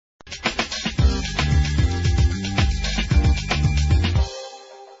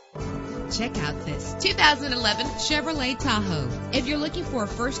Check out this 2011 Chevrolet Tahoe. If you're looking for a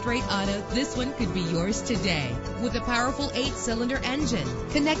first-rate auto, this one could be yours today. With a powerful 8-cylinder engine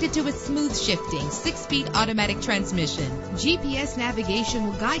connected to a smooth shifting 6-speed automatic transmission, GPS navigation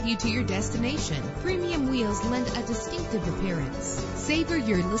will guide you to your destination. Premium wheels lend a distinctive appearance. Savor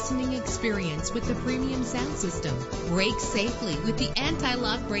your listening experience with the premium sound system. Brake safely with the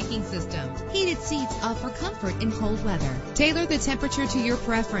anti-lock braking system. Heated seats offer comfort in cold weather. Tailor the temperature to your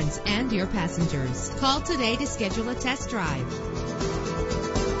preference and your passengers. Call today to schedule a test drive.